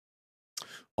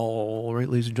All right,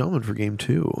 ladies and gentlemen, for game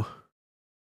 2.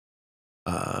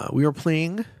 We are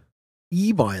playing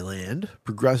E-Byland,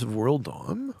 Progressive World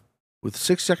Dom, with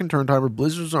 6-second turn timer,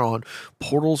 blizzards are on,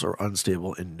 portals are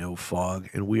unstable, and no fog.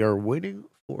 And we are waiting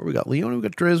for, we got Leona, we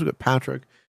got Driz, we got Patrick,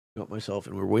 we got myself,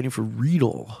 and we're waiting for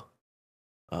Riedel.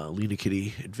 Lena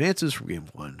Kitty advances from game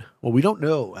 1. Well, we don't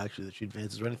know, actually, that she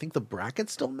advances, right? I think the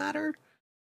brackets still matter.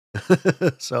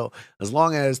 So, as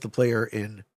long as the player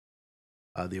in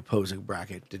the opposing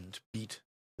bracket didn't beat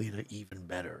Lena even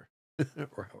better,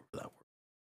 or however that works.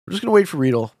 We're just going to wait for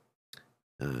Riedel,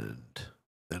 and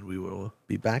then we will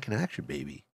be back in action,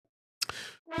 baby.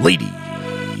 Ladies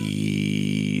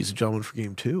and gentlemen, for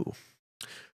game 2,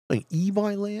 playing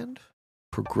E-Byland,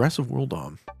 Progressive World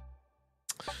Dom.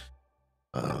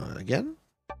 Again,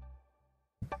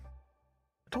 I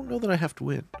don't know that I have to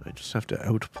win. I just have to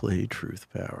outplay Truth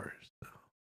Powers.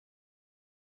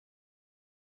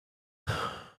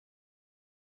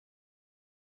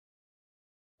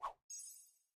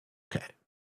 Okay.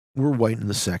 We're white in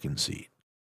the second seat.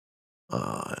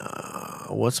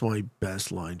 What's my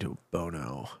best line to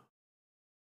Bono?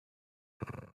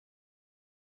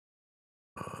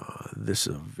 This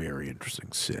is a very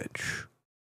interesting sitch.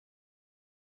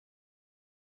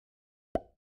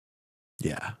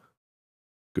 Yeah.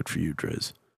 Good for you,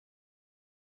 Driz.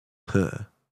 Huh.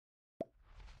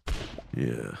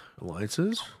 Yeah.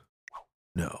 Alliances?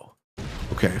 No.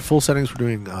 Okay, full settings. We're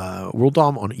doing World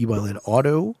Dom on E-Byland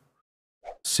Auto,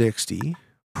 60,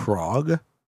 Prog,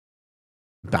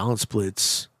 balance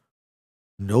splits,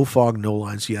 no fog, no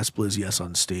lines, yes blizz, yes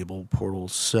unstable, portal,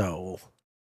 so.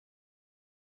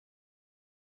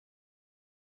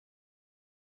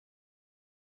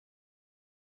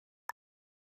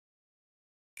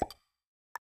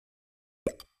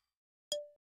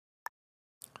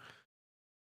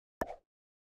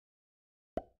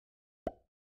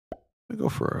 I go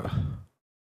for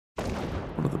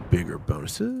one of the bigger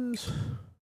bonuses.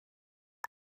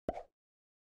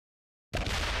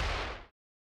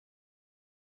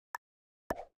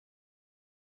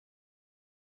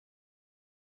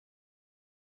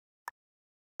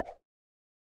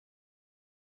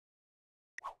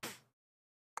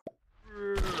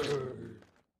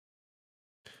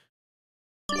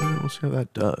 We'll see how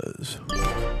that does.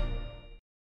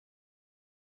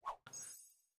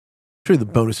 Show you the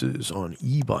bonuses on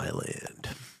E-Byland.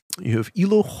 You have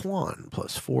Elo Juan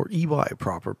 +4, E-By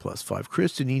proper +5,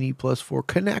 Christinini +4,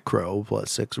 Canecro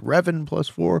 +6, Revan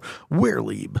 +4,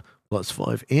 Werlieb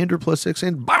 +5, Ander +6,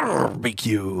 and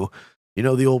Barbecue. You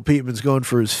know, the old Peteman's going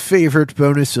for his favorite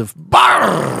bonus of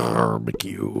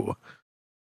Barbecue.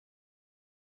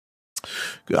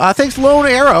 Thanks, Lone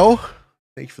Arrow.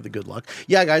 Thank you for the good luck.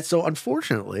 Yeah, guys, so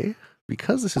unfortunately,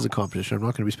 because this is a competition, I'm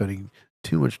not going to be spending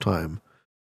too much time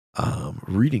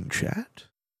reading chat.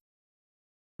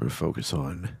 We're going to focus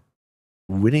on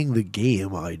winning the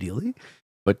game, ideally.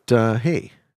 But,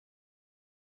 hey,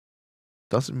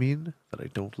 doesn't mean that I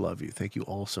don't love you. Thank you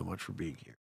all so much for being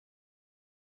here.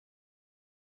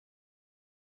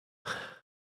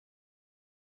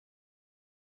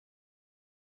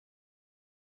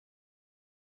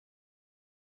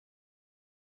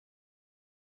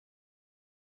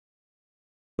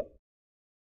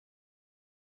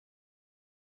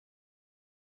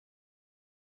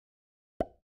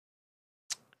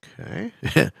 Okay.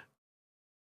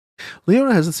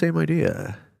 Leona has the same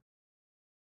idea.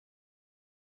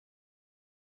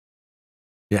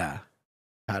 Yeah.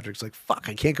 Patrick's like, fuck,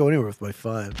 I can't go anywhere with my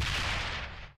 5.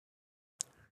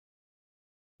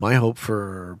 My hope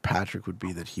for Patrick would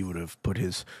be that he would have put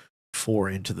his 4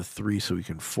 into the 3 so he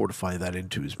can fortify that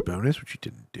into his bonus, which he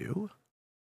didn't do.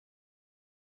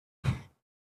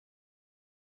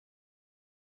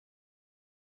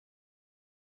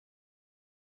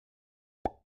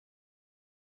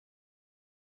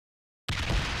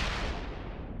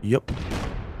 Yep.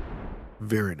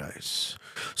 Very nice.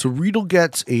 So Riedel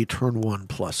gets a turn 1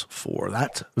 +4.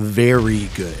 That's very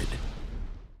good.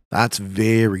 That's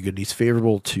very good. He's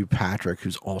favorable to Patrick,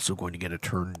 who's also going to get a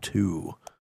turn 2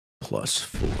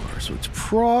 +4. So it's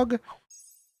Prog,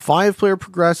 5-player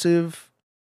progressive,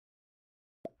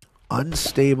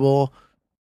 unstable.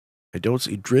 I don't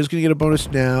see Driz gonna get a bonus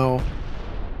now.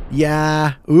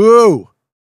 Yeah. Ooh.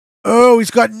 Oh,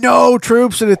 he's got no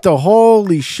troops in it, though.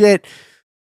 Holy shit.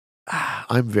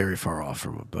 I'm very far off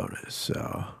from a bonus,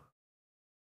 so.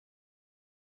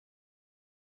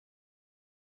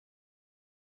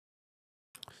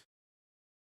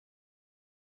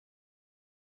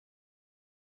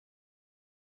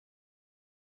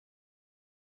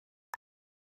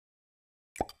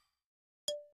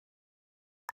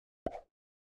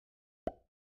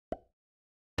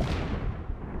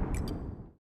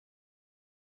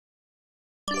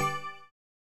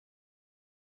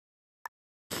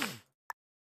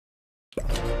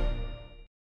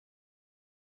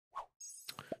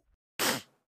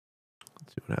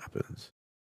 See what happens.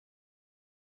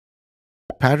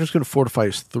 Patrick's going to fortify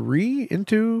his 3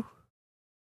 into.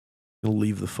 Going to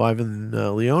leave the 5 in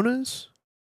Leona's.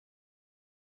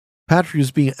 Patrick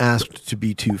is being asked to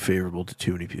be too favorable to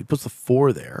too many people. He puts the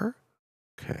 4 there.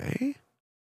 Okay.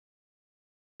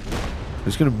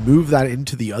 He's going to move that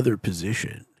into the other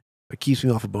position. That keeps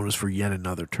me off a bonus for yet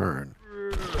another turn.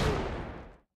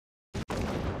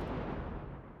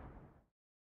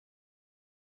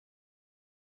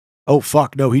 Oh,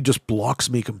 fuck. No, he just blocks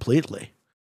me completely.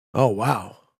 Oh,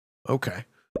 wow. Okay.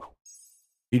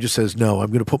 He just says, no, I'm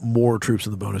going to put more troops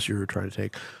in the bonus you're trying to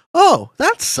take. Oh,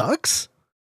 that sucks.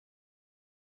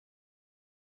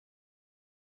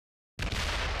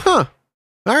 Huh.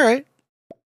 All right.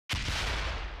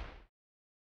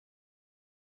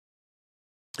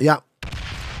 Yeah.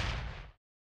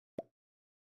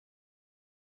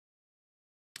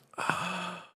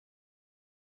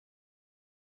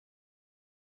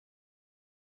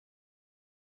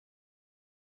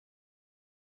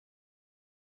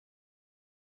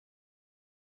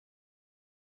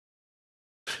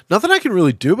 Nothing I can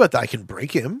really do about that. I can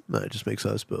break him. That just makes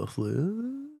us both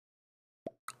lose.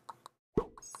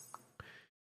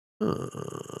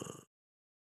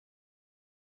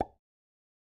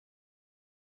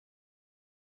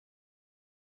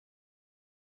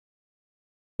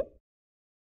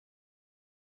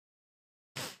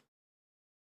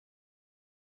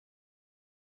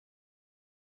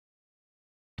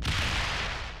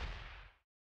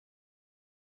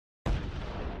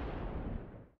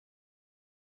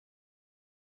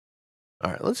 All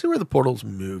right, let's see where the portals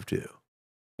move to.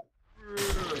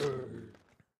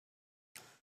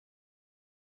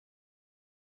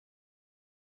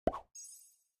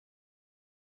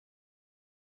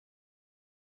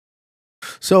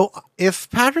 So if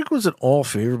Patrick was at all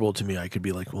favorable to me, I could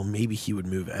be like, well, maybe he would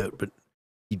move out, but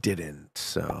he didn't.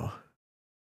 So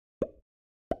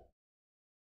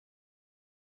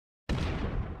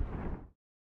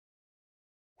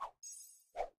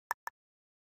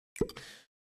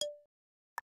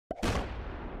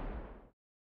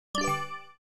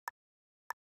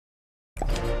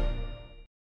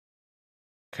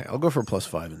okay, I'll go for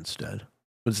 +5 instead.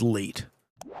 It's late.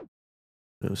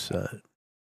 No set.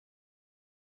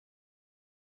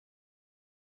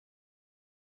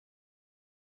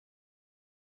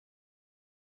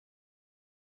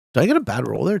 Did I get a bad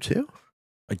roll there too?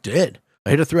 I did.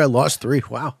 I hit a 3. I lost 3.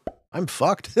 Wow. I'm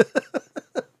fucked. I'm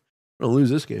going to lose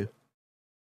this game.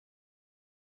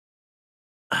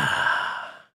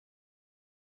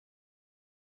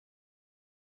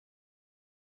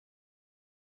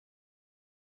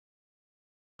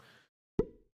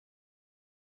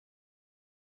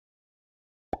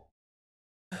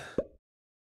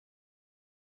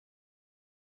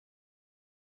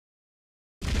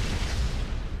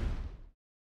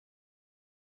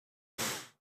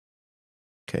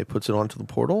 Okay, puts it onto the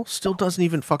portal. Still doesn't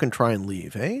even fucking try and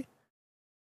leave, eh?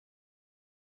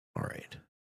 All right.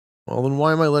 Well, then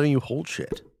why am I letting you hold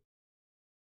shit?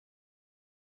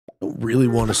 I don't really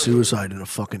want a suicide in a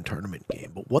fucking tournament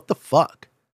game, but what the fuck?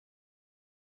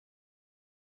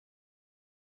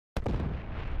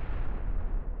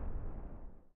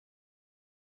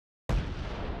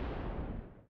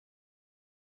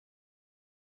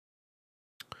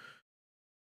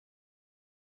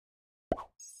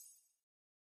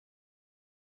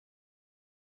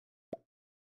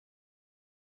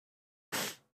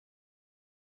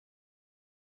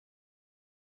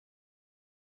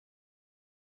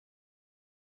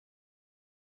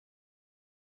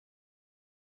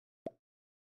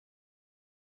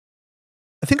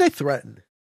 I think I threatened.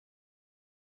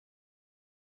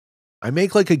 I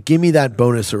make like a gimme that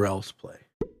bonus or else play.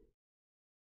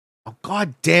 Oh,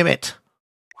 god damn it.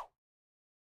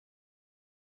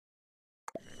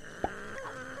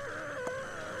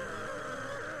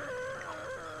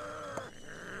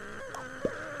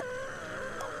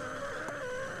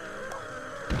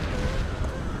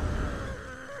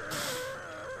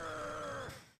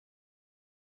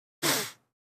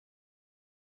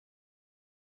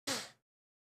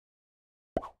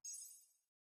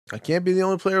 I can't be the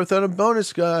only player without a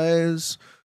bonus, guys.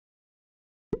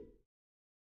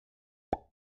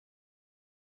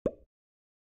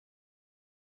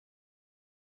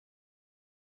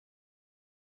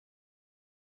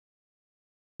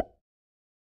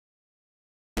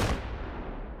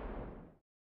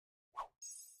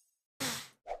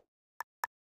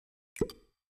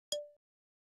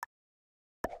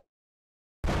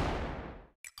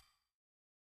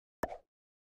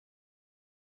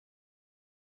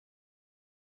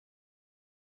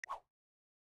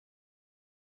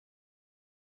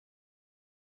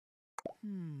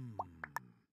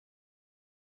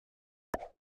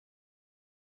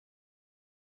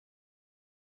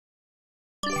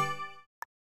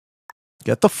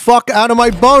 Get the fuck out of my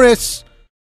bonus!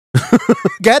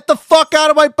 Get the fuck out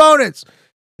of my bonus!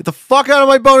 Get the fuck out of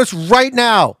my bonus right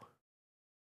now!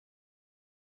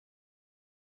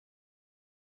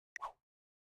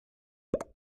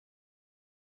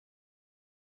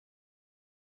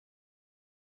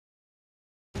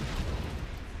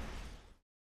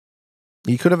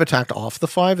 You could have attacked off the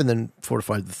 5 and then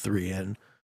fortified the 3 in.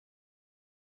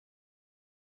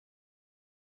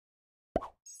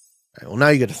 Right, well, now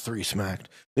you get a 3 smacked.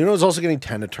 You know, it's also getting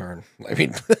 10 a turn. I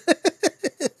mean...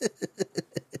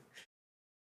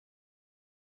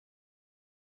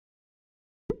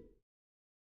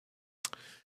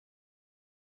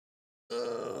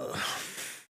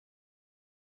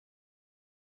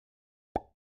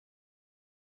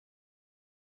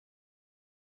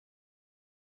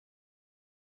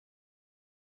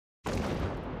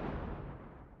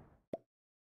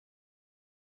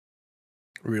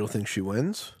 Real thinks she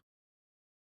wins.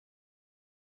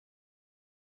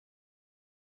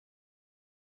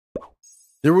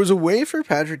 There was a way for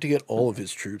Patrick to get all of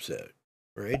his troops out,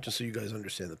 right? Just so you guys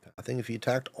understand the pathing. If he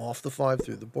attacked off the 5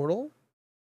 through the portal,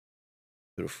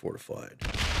 could have fortified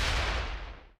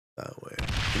that way.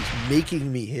 He's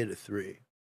making me hit a 3.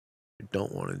 I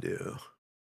don't want to do.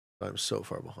 I'm so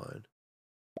far behind.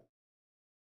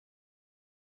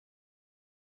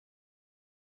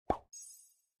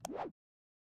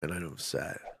 And I don't have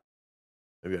set.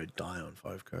 Maybe I die on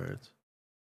 5 cards.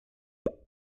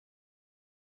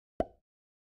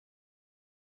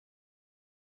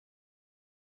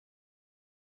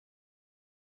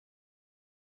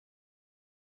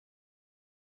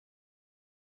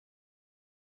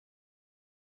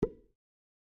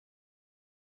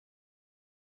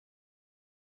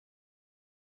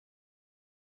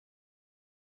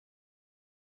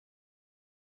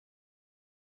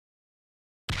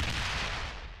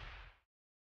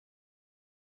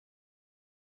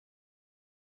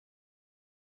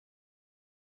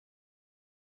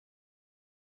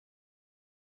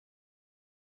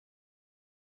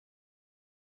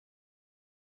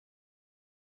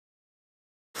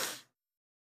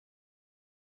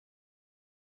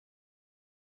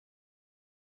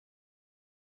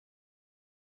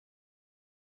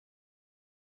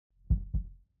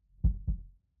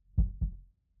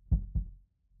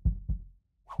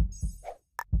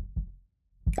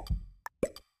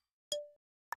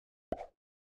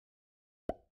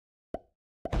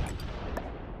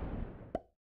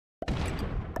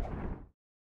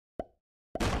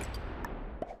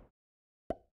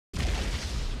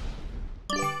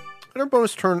 And our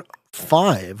bonus turn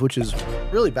 5, which is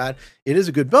really bad. It is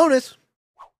a good bonus.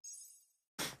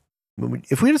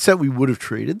 If we had a set, we would have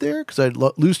traded there because I'd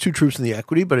lose 2 troops in the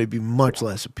equity, but it'd be much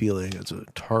less appealing as a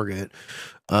target.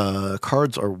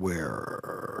 Cards are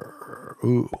where?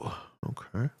 Ooh,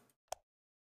 okay.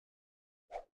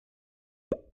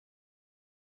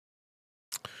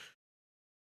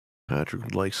 Patrick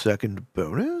would like second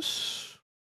bonus.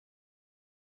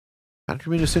 Patrick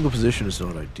being a single position is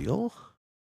not ideal.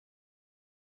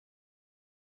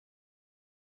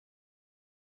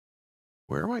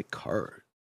 Where are my cards?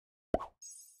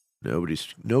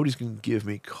 Nobody's gonna give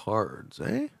me cards,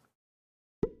 eh?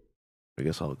 I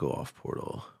guess I'll go off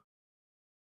portal.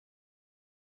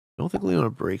 I don't think Leona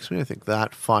breaks me. I think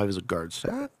that 5 is a guard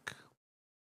stack.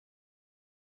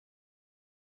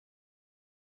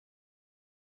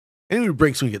 Anyone who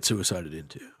breaks me gets suicided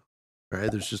into. Right?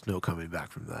 There's just no coming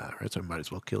back from that, right? So I might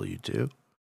as well kill you too.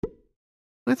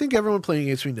 I think everyone playing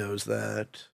against me knows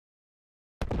that.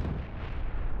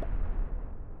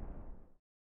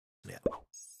 Yeah.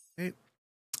 Okay.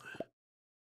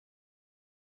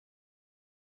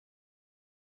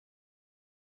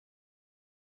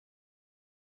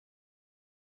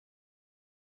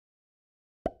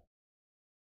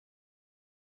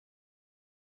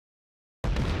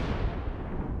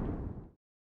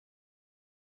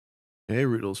 Okay,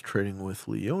 Riddle's trading with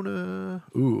Leona.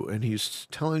 Ooh, and he's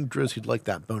telling Driz he'd like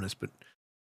that bonus, but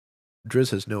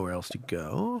Driz has nowhere else to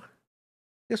go.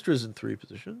 I guess Driz in 3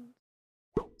 positions.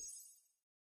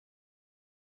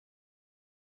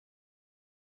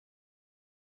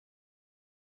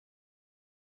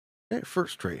 Okay,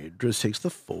 first trade. Driz takes the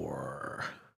 4.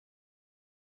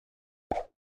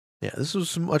 Yeah, this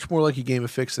was much more like a game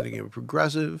of fixed than a game of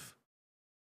progressive.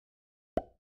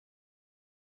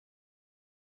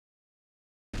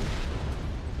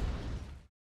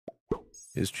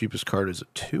 His cheapest card is a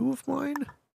 2 of mine.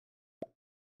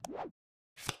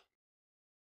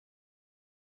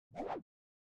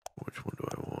 Which one do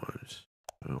I want?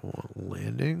 I want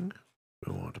landing.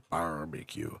 I want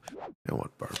barbecue. I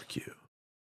want barbecue.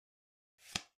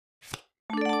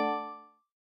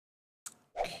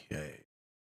 Okay.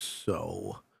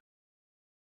 So.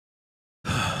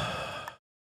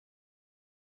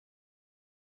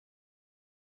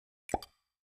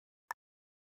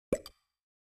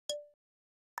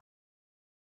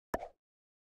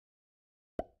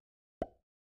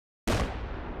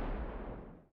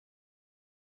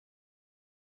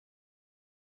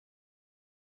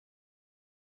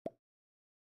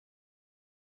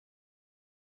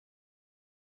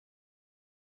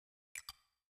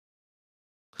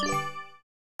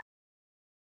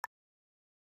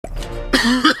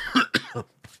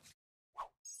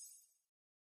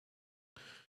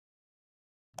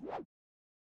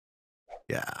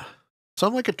 Yeah. So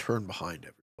I'm like a turn behind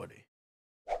everybody.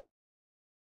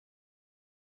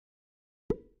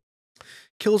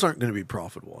 Kills aren't going to be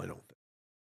profitable, I don't think.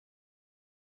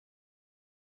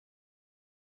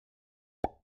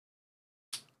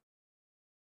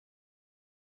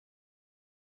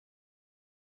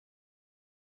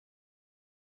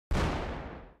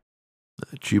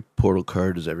 A cheap portal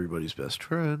card is everybody's best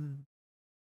friend.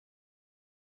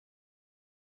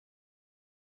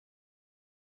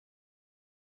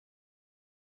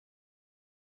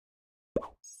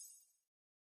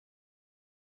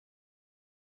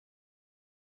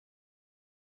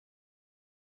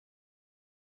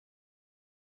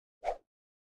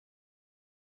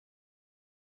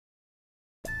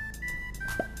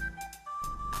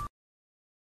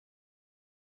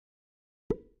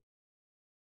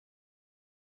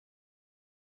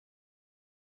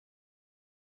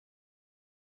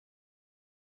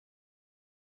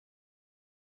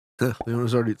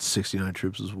 Leona's already at 69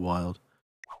 troops is wild.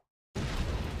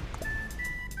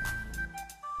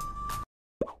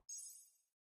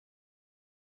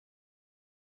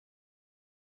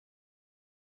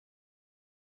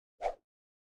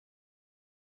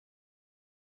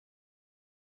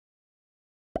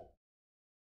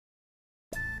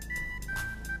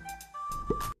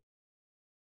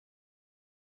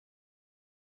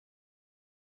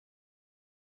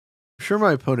 I'm sure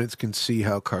my opponents can see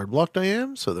how card blocked I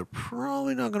am, so they're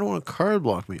probably not going to want to card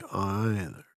block me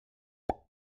either.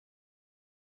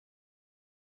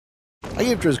 I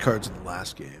gave Driz cards in the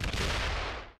last game.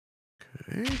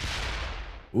 Okay.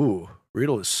 Ooh,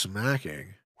 Riedel is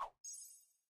smacking.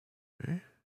 Okay.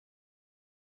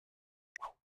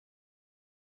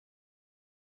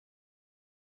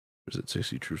 Is it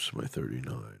 60 troops to my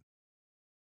 39?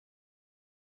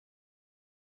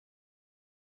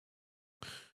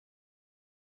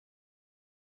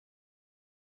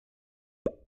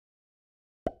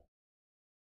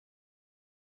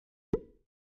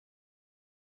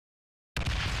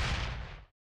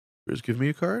 Driz give me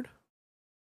a card?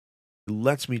 It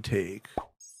lets me take.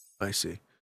 I see.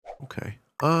 Okay.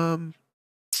 Lets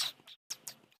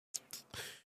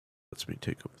me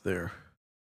take up there.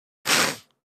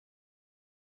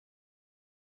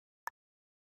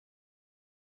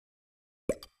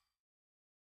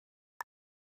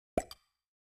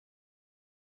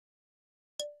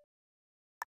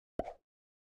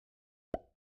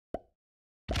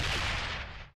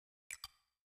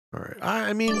 All right.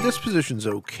 I mean, this position's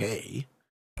okay.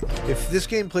 If this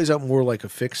game plays out more like a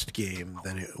fixed game,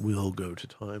 then it will go to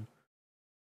time.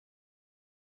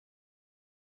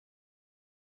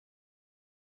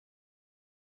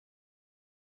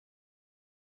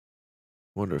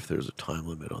 Wonder if there's a time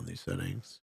limit on these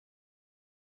settings.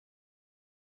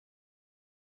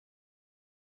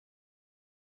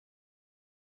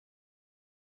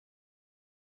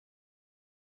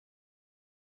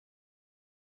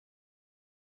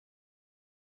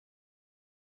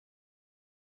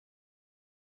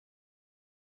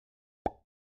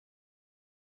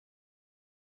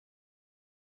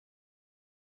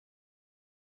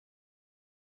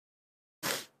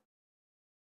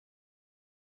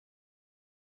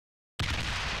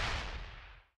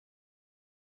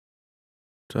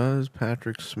 Does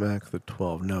Patrick smack the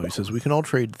 12? No, he says we can all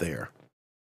trade there.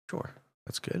 Sure,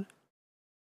 that's good.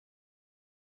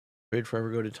 Trade forever,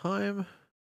 go to time.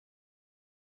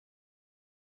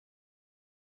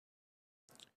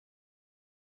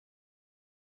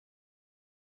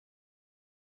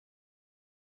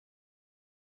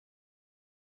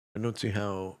 I don't see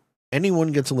how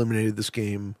anyone gets eliminated this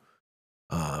game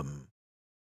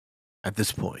at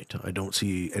this point. I don't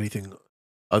see anything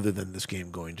other than this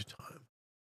game going to time.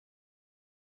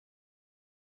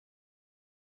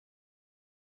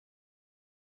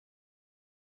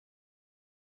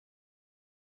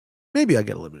 Maybe I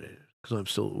get eliminated because I'm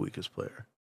still the weakest player.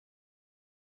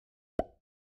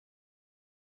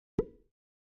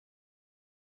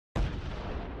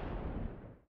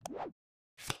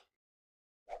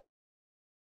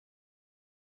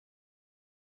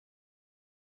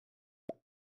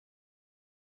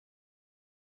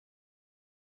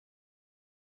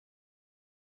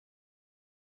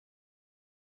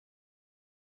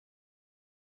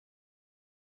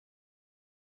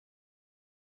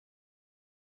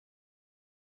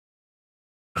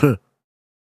 Okay.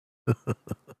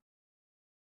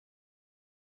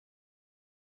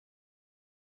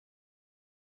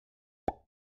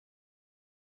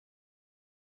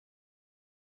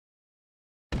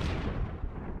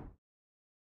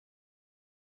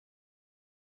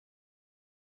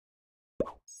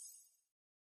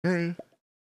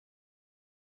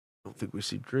 Don't think we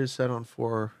see Driz set on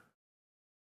 4.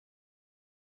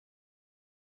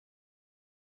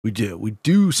 We do. We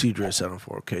do see Driz set on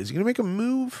 4. Okay, is he going to make a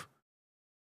move?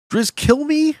 Driz kill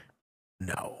me?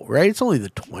 No, right? It's only the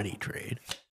 20 trade.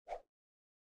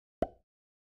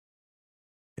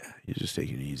 Yeah, he's just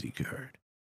taking an easy card.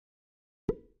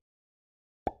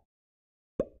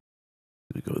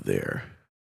 Gonna go there.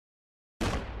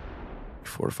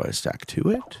 Fortify stack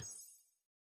to it.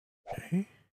 Okay.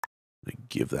 Gonna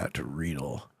give that to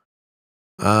Riedel.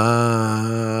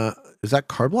 Is that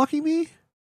card blocking me?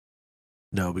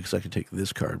 No, because I can take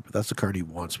this card, but that's the card he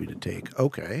wants me to take.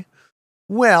 Okay.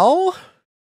 Well,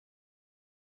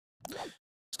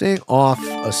 staying off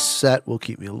a set will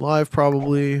keep me alive,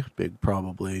 probably. Big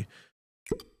probably.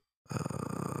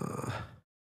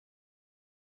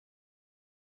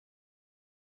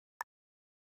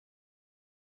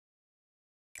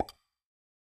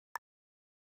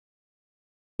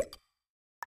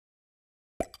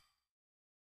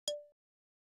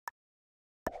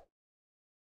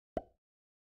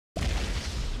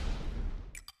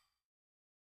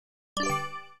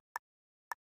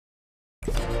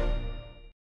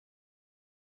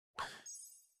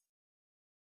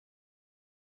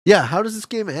 Yeah, how does this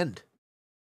game end?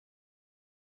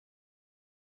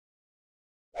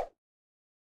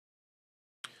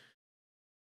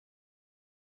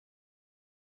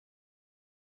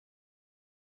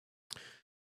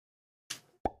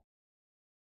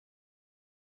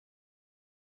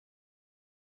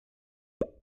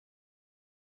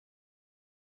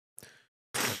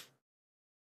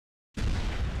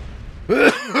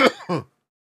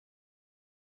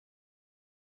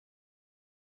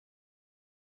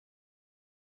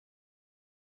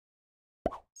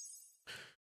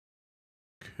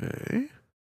 Okay.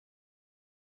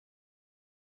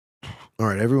 All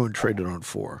right, everyone traded on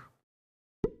 4.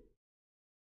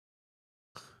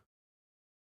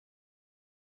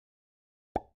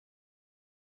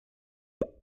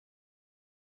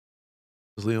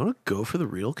 Does Leona go for the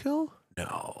real kill?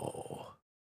 No.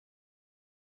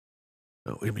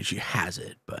 No, I mean, she has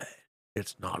it, but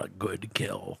it's not a good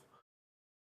kill.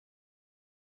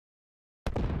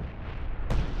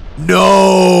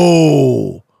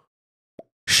 No!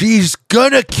 She's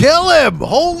gonna kill him!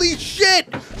 Holy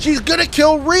shit! She's gonna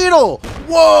kill Riedel!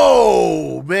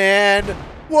 Whoa, man!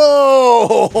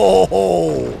 Whoa!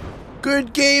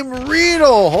 Good game,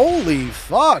 Riedel! Holy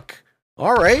fuck!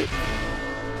 All right.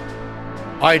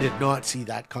 I did not see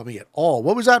that coming at all.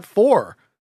 What was that for?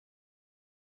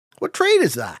 What trade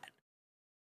is that?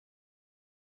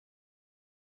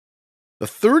 The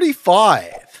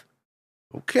 35.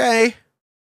 Okay.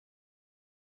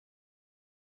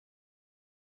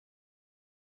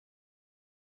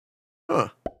 Huh.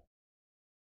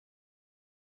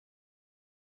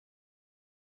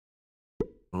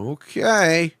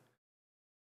 Okay.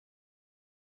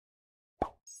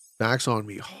 Backs on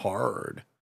me hard.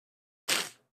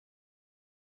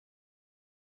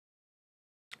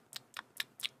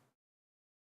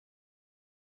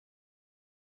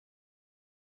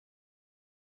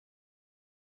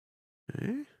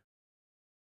 Okay.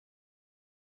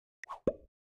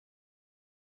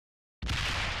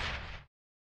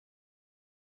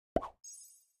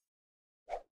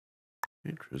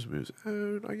 Interest moves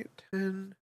out. I get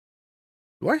 10.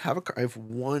 Do I have a card? I have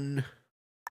one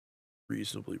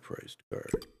reasonably priced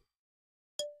card.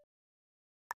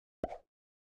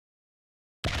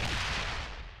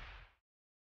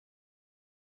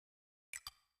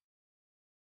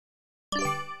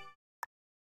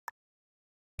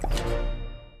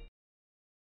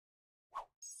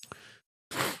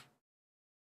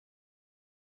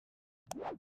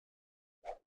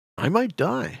 I might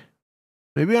die.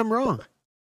 Maybe I'm wrong.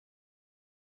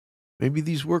 Maybe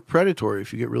these work predatory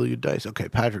if you get really good dice. Okay,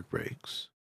 Patrick breaks.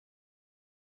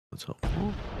 That's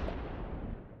helpful.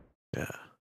 Yeah.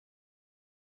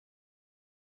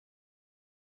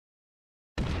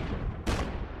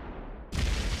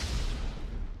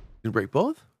 You break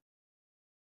both?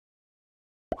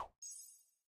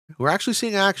 We're actually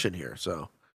seeing action here, so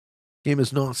game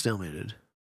is not stalemated.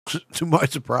 To my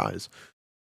surprise.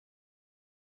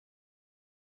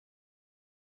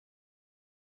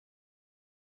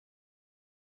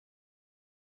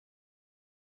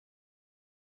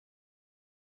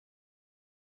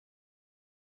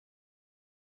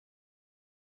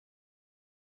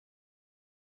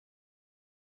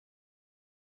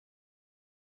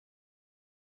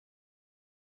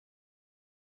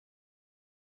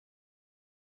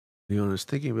 Leon is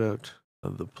thinking about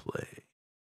the play.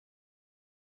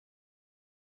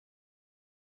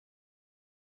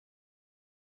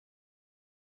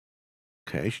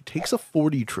 Okay, she takes a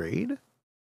 40 trade.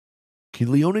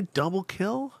 Can Leona double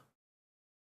kill?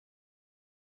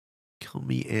 Kill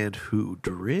me and who?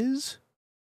 Driz?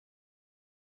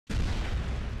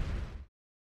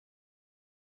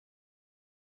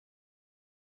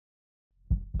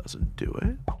 Doesn't do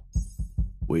it.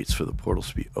 Waits for the portals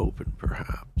to be open,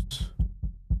 perhaps.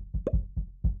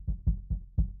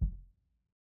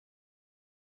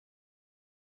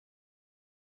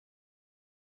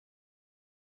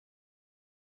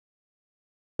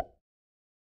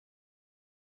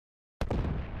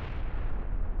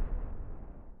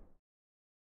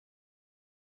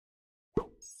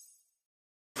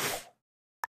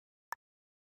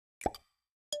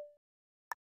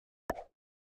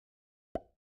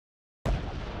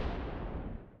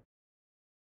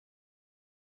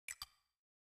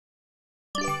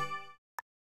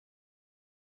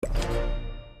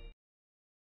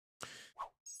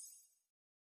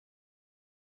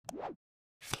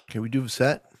 Can we do a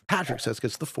set? Patrick says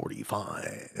gets the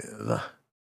 45.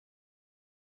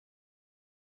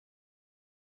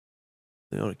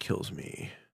 Leona kills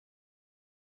me.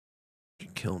 She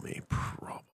can kill me,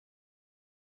 probably.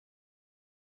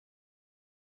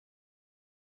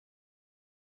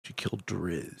 She killed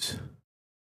Driz.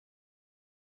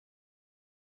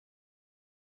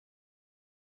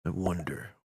 I wonder.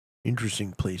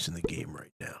 Interesting place in the game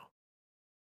right now.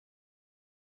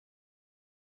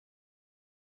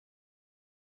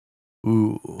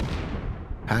 Ooh.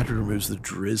 Patrick removes the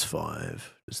Driz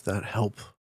 5. Does that help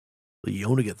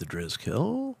Leona get the Driz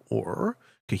kill? Or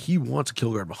he wants a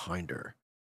kill guard behind her.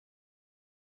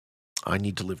 I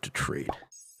need to live to trade.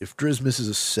 If Driz misses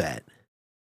a set,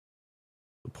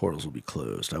 the portals will be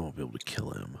closed. I won't be able to kill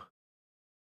him.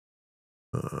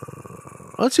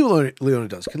 Let's see what Leona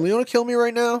does. Can Leona kill me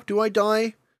right now? Do I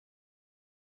die?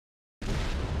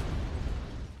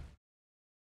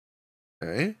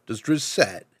 Okay. Does Driz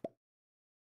set?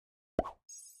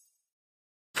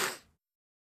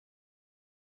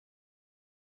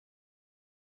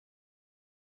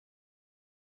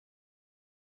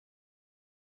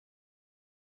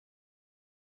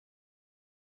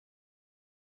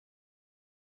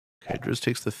 Okay, Driz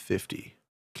takes the 50.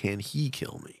 Can he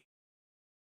kill me?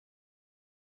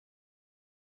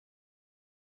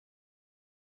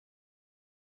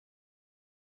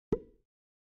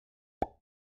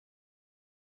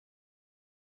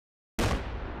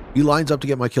 He lines up to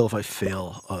get my kill if I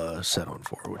fail set on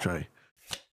 4, which I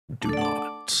do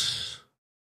not.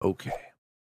 Okay.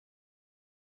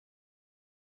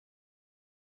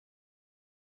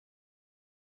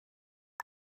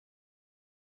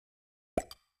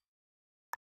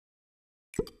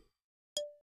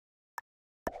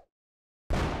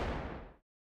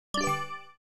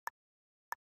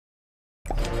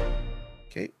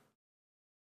 Okay.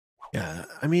 Yeah,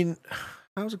 I mean,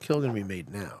 how's a kill going to be made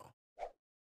now?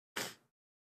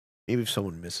 Maybe if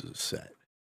someone misses a set.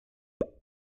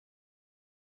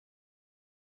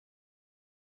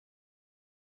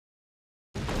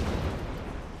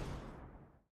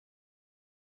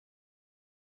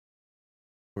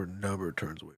 Or number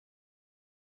turns away.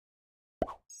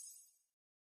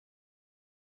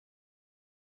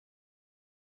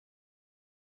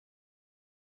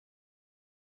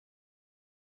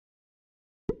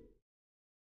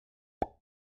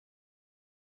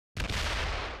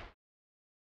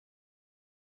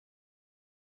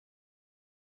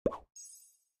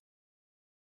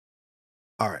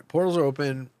 All right, portals are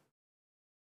open.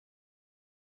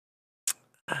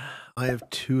 I have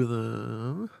 2 of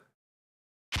them.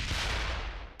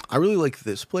 I really like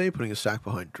this play, putting a stack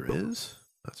behind Driz.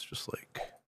 That's just like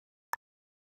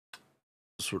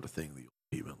the sort of thing the old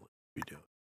team would be doing.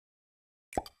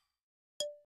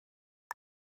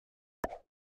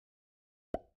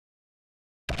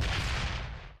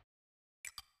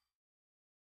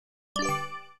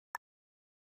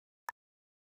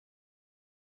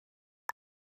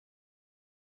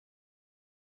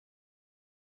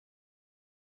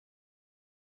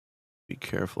 Be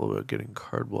careful about getting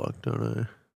card blocked, don't I?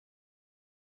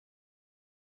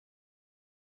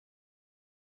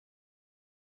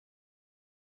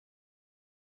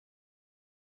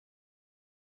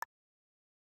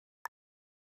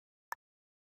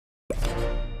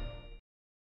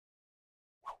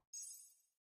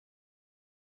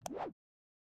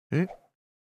 Okay.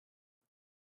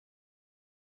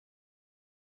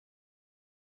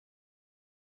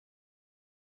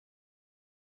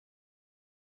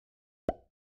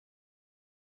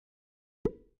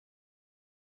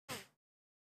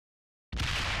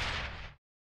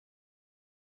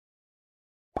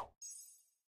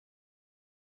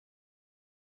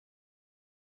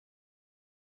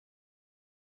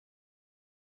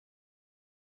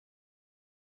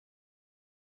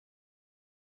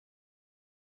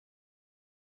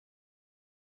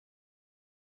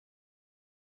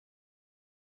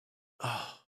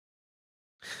 Oh,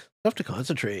 tough to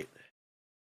concentrate.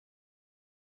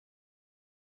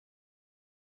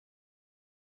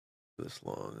 This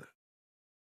long.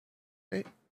 Okay.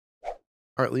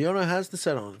 All right, Leona has the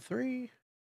set on 3.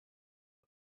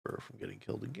 Her from getting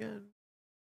killed again.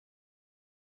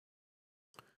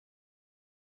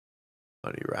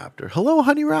 Honey Raptor. Hello,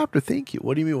 Honey Raptor. Thank you.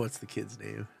 What do you mean? What's the kid's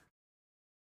name?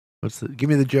 Give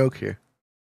me the joke here.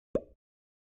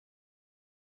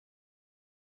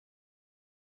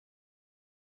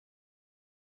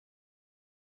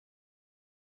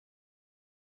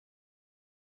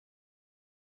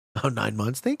 Oh, 9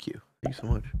 months. Thank you. Thank you so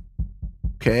much.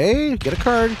 Okay, get a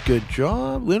card. Good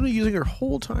job. Leona using her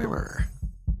whole timer.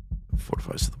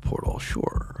 Fortifies to the portal.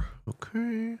 Sure.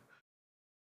 Okay.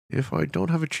 If I don't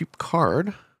have a cheap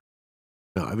card.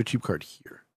 No, I have a cheap card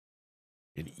here.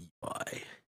 In EY.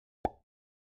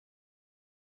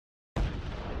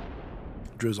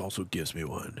 Driz also gives me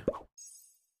one.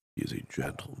 He is a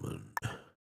gentleman.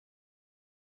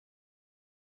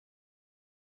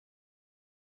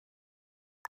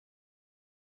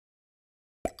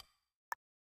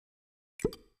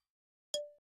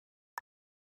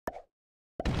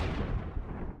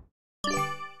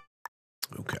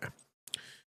 Okay.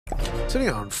 Sitting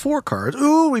on 4 cards.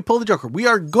 Ooh, we pulled the Joker. We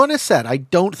are gonna set. I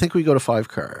don't think we go to 5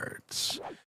 cards.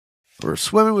 We're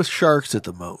swimming with sharks at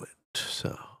the moment,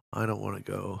 so I don't want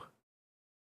to go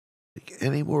take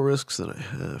any more risks than I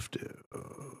have to.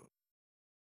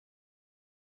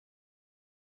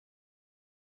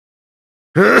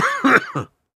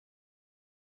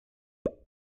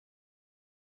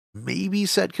 Maybe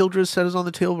set Kildred's set is on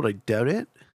the table, but I doubt it.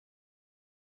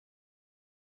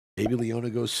 Maybe Leona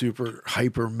goes super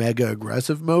hyper mega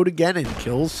aggressive mode again and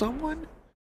kills someone,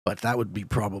 but that would be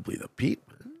probably the Pete.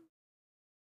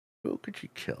 Who could she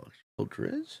kill? She kill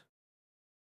Driz?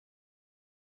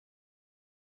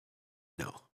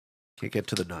 No. Can't get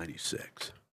to the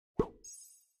 96.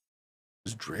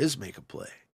 Does Driz make a play?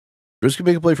 Driz can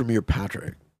make a play for me or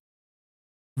Patrick.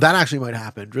 That actually might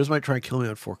happen. Driz might try and kill me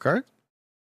on 4 cards.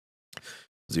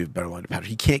 Does he have a better line to Patrick?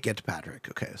 He can't get to Patrick.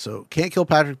 Okay, so can't kill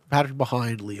Patrick. Patrick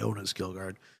behind Leona's kill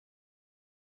guard.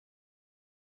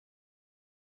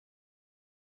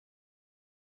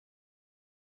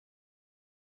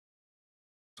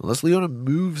 So unless Leona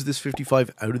moves this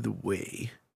 55 out of the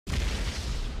way.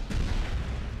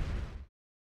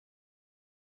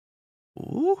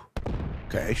 Ooh.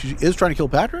 Okay, she is trying to kill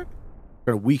Patrick.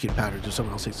 Trying to weaken Patrick so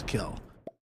someone else takes the kill.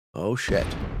 Oh shit.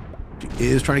 She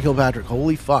is trying to kill Patrick.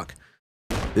 Holy fuck.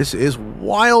 This is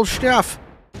wild stuff.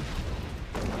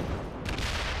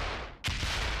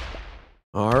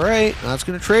 Alright, that's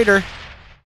gonna trade her.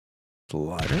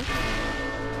 Slider.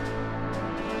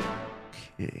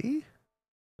 Okay.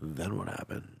 Then what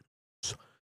happens?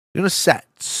 Gonna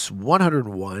set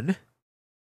 101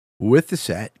 with the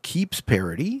set, keeps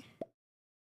parity.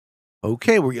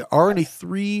 Okay, we are in a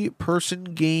 3-person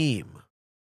game.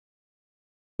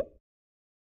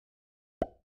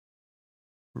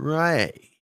 Right.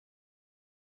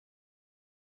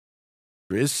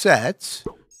 Driz sets,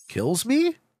 kills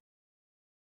me.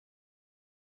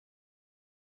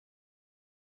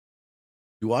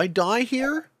 Do I die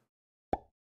here?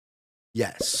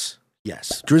 Yes.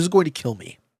 Yes. Driz is going to kill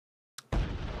me.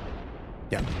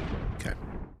 Yeah. Okay.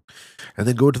 And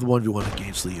then go to the 1v1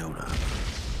 against Leona.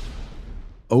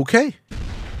 Okay.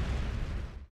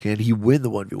 Can he win the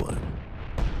 1v1?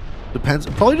 Depends.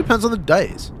 Probably depends on the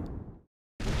dice.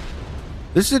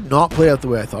 This did not play out the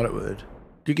way I thought it would.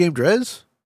 Good game, Driz.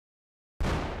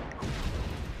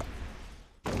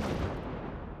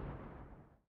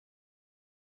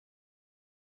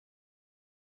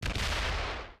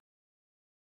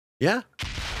 Yeah.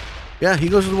 Yeah, he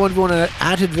goes to the 1v1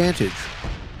 at advantage.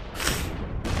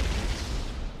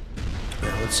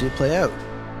 Now let's see it play out.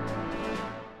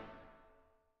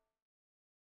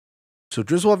 So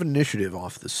Driz will have initiative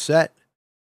off the set.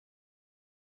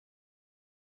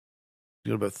 He's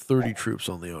got about 30 troops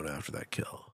on Leona after that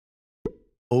kill.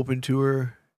 Open to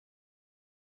her.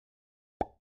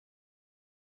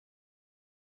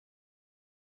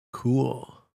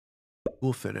 Cool.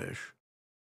 Cool finish.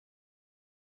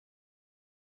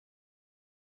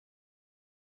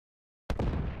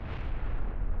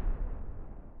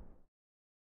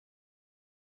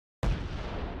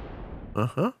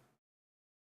 Uh-huh.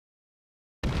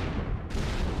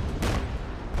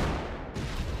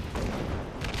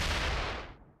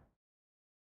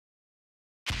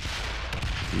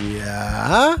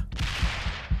 Yeah.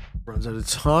 Runs out of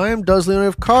time. Does Leona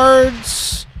have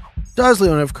cards? Does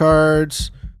Leona have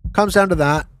cards? Comes down to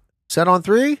that. Set on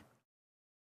 3?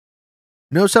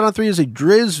 No set on 3 is a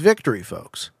Driz victory,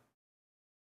 folks.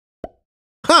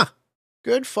 Huh.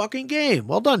 Good fucking game.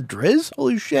 Well done, Driz.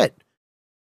 Holy shit.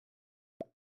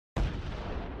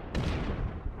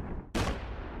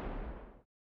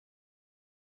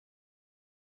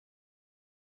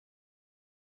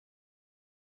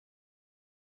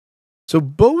 So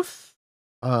both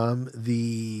I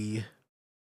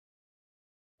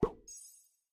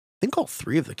think all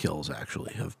three of the kills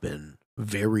actually have been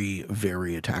very,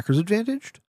 very attackers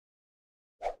advantaged.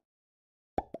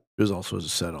 There's also a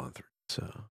set on 3.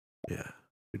 So yeah,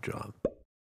 good job.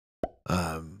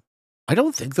 I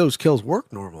don't think those kills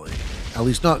work normally. At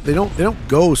least not they don't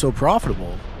go so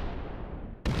profitable.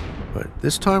 But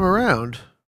this time around,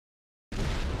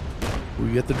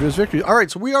 we get the Driz victory. All right,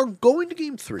 so we are going to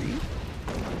game 3.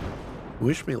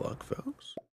 Wish me luck,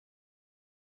 folks.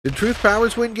 Did Truth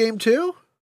Powers win game 2?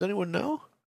 Does anyone know?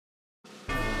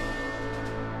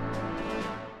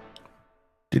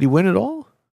 Did he win it all?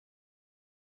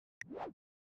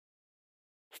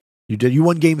 You did. You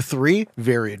won game 3?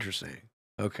 Very interesting.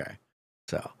 Okay.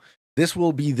 So this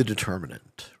will be the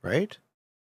determinant, right?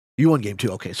 You won game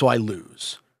 2. Okay, so I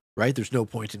lose, right? There's no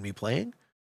point in me playing.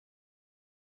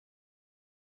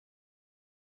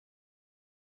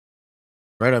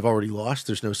 Right? I've already lost.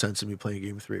 There's no sense in me playing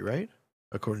game 3, right?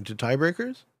 According to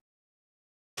tiebreakers.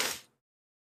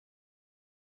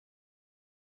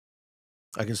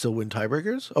 I can still win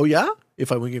tiebreakers? Oh, yeah?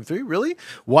 If I win game 3? Really?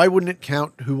 Why wouldn't it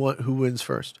count who wins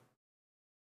first?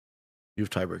 You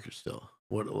have tiebreakers still.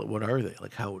 What are they?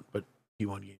 Like how? But he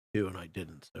won game 2 and I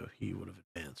didn't, so he would have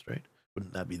advanced, right?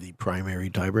 Wouldn't that be the primary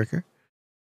tiebreaker?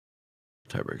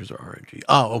 Tiebreakers are RNG.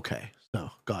 Oh, okay. So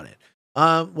got it.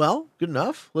 Well, good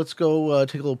enough. Let's go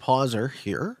take a little pauser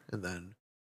here, and then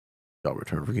I'll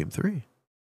return for game 3.